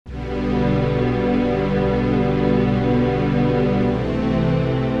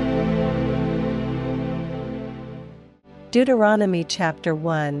Deuteronomy chapter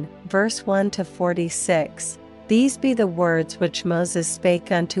 1, verse 1-46. These be the words which Moses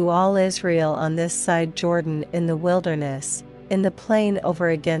spake unto all Israel on this side Jordan in the wilderness, in the plain over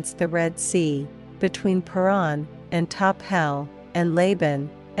against the Red Sea, between Paran, and Tophel, and Laban,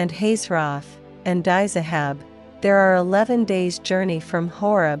 and Hazeroth, and Dizahab. There are 11 days' journey from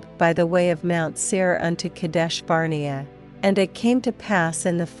Horeb by the way of Mount Seir unto Kadesh Barnea. And it came to pass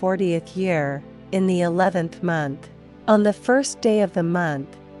in the 40th year, in the 11th month, on the first day of the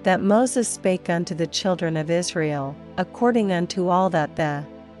month, that Moses spake unto the children of Israel, according unto all that the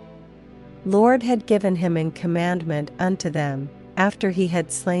Lord had given him in commandment unto them, after he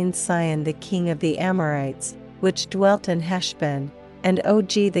had slain Sihon the king of the Amorites, which dwelt in Heshbon, and Og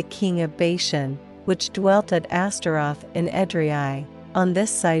the king of Bashan, which dwelt at Astaroth in Edrei, on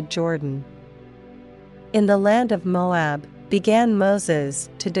this side Jordan. In the land of Moab began Moses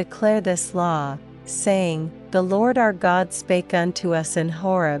to declare this law, saying, The Lord our God spake unto us in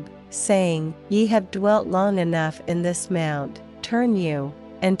Horeb, saying, Ye have dwelt long enough in this mount, turn you,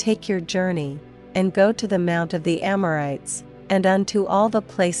 and take your journey, and go to the mount of the Amorites, and unto all the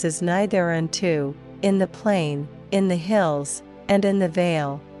places nigh thereunto, in the plain, in the hills, and in the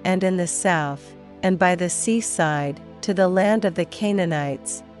vale, and in the south, and by the seaside, to the land of the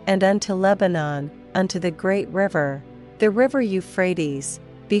Canaanites, and unto Lebanon, unto the great river, the river Euphrates.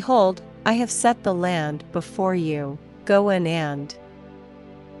 Behold, I have set the land before you, go in and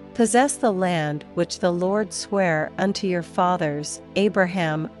possess the land which the Lord sware unto your fathers,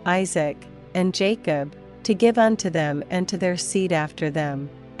 Abraham, Isaac, and Jacob, to give unto them and to their seed after them.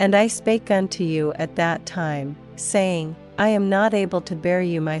 And I spake unto you at that time, saying, I am not able to bear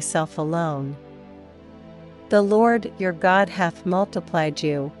you myself alone. The Lord your God hath multiplied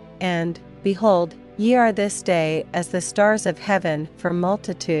you, and, behold, ye are this day as the stars of heaven for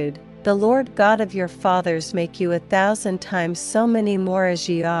multitude. The Lord God of your fathers make you 1,000 times so many more as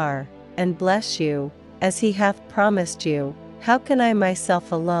ye are, and bless you, as he hath promised you. How can I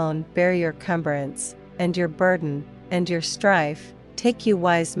myself alone bear your cumbrance, and your burden, and your strife? Take you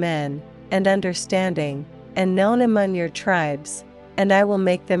wise men, and understanding, and known among your tribes, and I will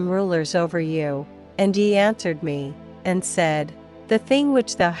make them rulers over you. And ye answered me, and said, The thing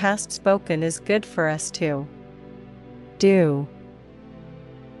which thou hast spoken is good for us to do.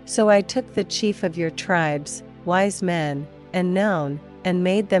 So I took the chief of your tribes, wise men, and known, and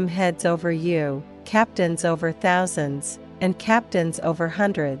made them heads over you, captains over thousands, and captains over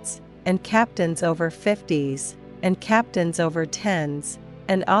hundreds, and captains over 50s, and captains over 10s,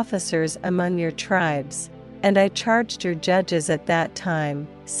 and officers among your tribes. And I charged your judges at that time,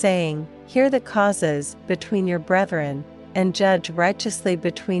 saying, Hear the causes between your brethren, and judge righteously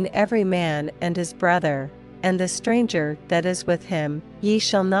between every man and his brother, and the stranger that is with him. Ye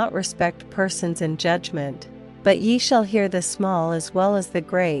shall not respect persons in judgment, but ye shall hear the small as well as the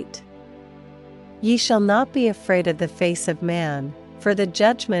great. Ye shall not be afraid of the face of man, for the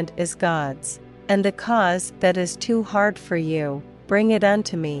judgment is God's. And the cause that is too hard for you, bring it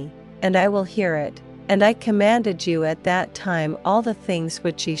unto me, and I will hear it. And I commanded you at that time all the things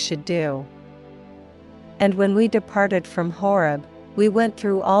which ye should do. And when we departed from Horeb, we went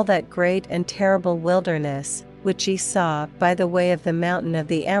through all that great and terrible wilderness, which ye saw by the way of the mountain of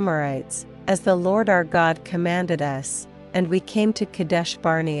the Amorites, as the Lord our God commanded us. And we came to Kadesh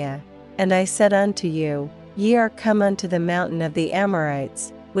Barnea. And I said unto you, Ye are come unto the mountain of the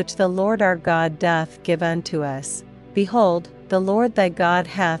Amorites, which the Lord our God doth give unto us. Behold, the Lord thy God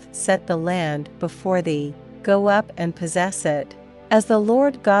hath set the land before thee. Go up and possess it, as the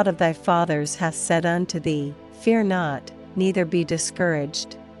Lord God of thy fathers hath said unto thee. Fear not, neither be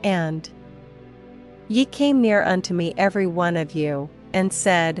discouraged. And ye came near unto me every one of you, and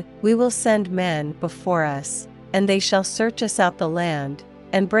said, We will send men before us, and they shall search us out the land,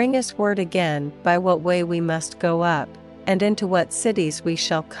 and bring us word again by what way we must go up, and into what cities we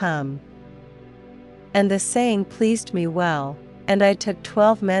shall come. And the saying pleased me well, and I took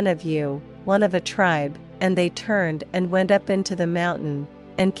 12 men of you, one of a tribe, and they turned and went up into the mountain,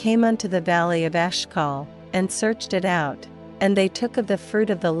 and came unto the valley of Eshcol, and searched it out. And they took of the fruit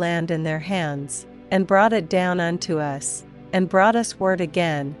of the land in their hands, and brought it down unto us, and brought us word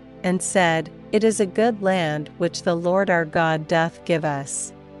again, and said, It is a good land which the Lord our God doth give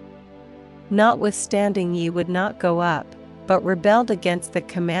us. Notwithstanding ye would not go up, but rebelled against the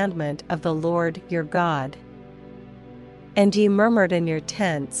commandment of the Lord your God. And ye murmured in your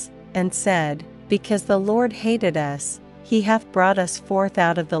tents, and said, Because the Lord hated us, he hath brought us forth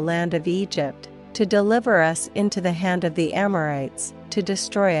out of the land of Egypt, to deliver us into the hand of the Amorites, to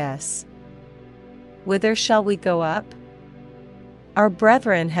destroy us. Whither shall we go up? Our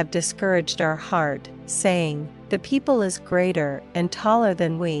brethren have discouraged our heart, saying, The people is greater and taller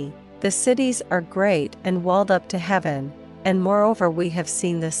than we, the cities are great and walled up to heaven, and moreover we have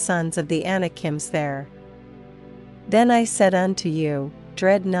seen the sons of the Anakims there. Then I said unto you,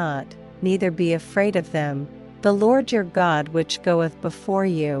 Dread not, neither be afraid of them. The Lord your God which goeth before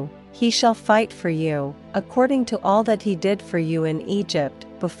you, he shall fight for you, according to all that he did for you in Egypt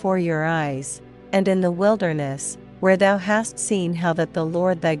before your eyes, and in the wilderness, where thou hast seen how that the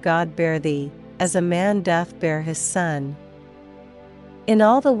Lord thy God bare thee, as a man doth bear his son. In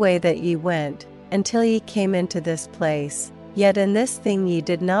all the way that ye went, until ye came into this place, yet in this thing ye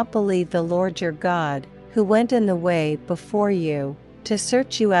did not believe the Lord your God, who went in the way before you, to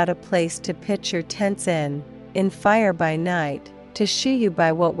search you out a place to pitch your tents in fire by night, to shew you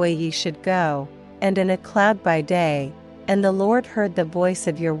by what way ye should go, and in a cloud by day. And the Lord heard the voice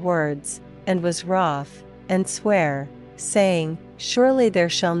of your words, and was wroth, and sware, saying, Surely there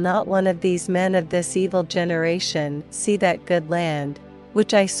shall not one of these men of this evil generation see that good land,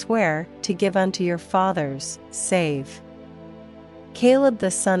 which I swear to give unto your fathers, save Caleb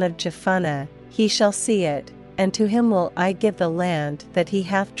the son of Jephunneh, he shall see it, and to him will I give the land that he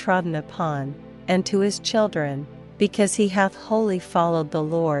hath trodden upon, and to his children, because he hath wholly followed the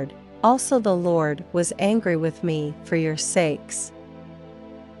Lord. Also the Lord was angry with me for your sakes,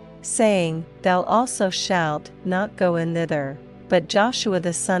 saying, Thou also shalt not go in thither. But Joshua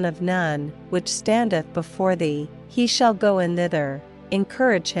the son of Nun, which standeth before thee, he shall go in thither.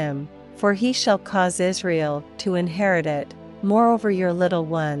 Encourage him, for he shall cause Israel to inherit it. Moreover your little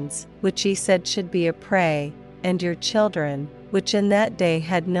ones, which ye said should be a prey, and your children, which in that day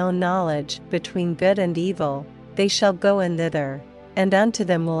had no knowledge between good and evil, they shall go in thither, and unto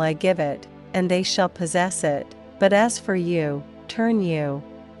them will I give it, and they shall possess it. But as for you, turn you,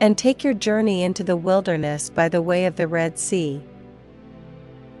 and take your journey into the wilderness by the way of the Red Sea.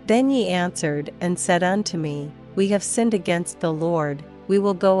 Then ye answered and said unto me, We have sinned against the Lord, we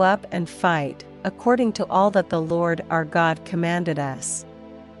will go up and fight, according to all that the Lord our God commanded us.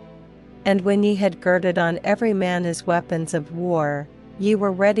 And when ye had girded on every man his weapons of war, ye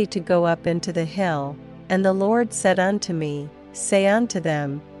were ready to go up into the hill. And the Lord said unto me, Say unto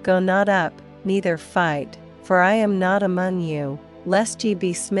them, Go not up, neither fight, for I am not among you, lest ye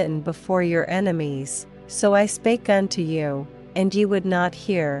be smitten before your enemies. So I spake unto you, and ye would not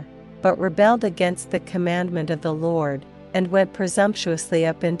hear, but rebelled against the commandment of the Lord, and went presumptuously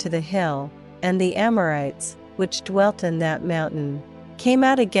up into the hill. And the Amorites, which dwelt in that mountain, came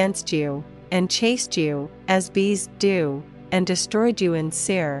out against you, and chased you, as bees do, and destroyed you in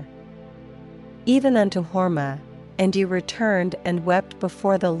Seir, even unto Hormah. And ye returned and wept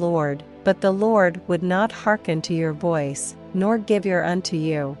before the Lord, but the Lord would not hearken to your voice, nor give ear unto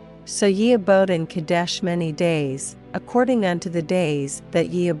you. So ye abode in Kadesh many days, according unto the days that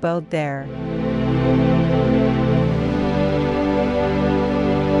ye abode there.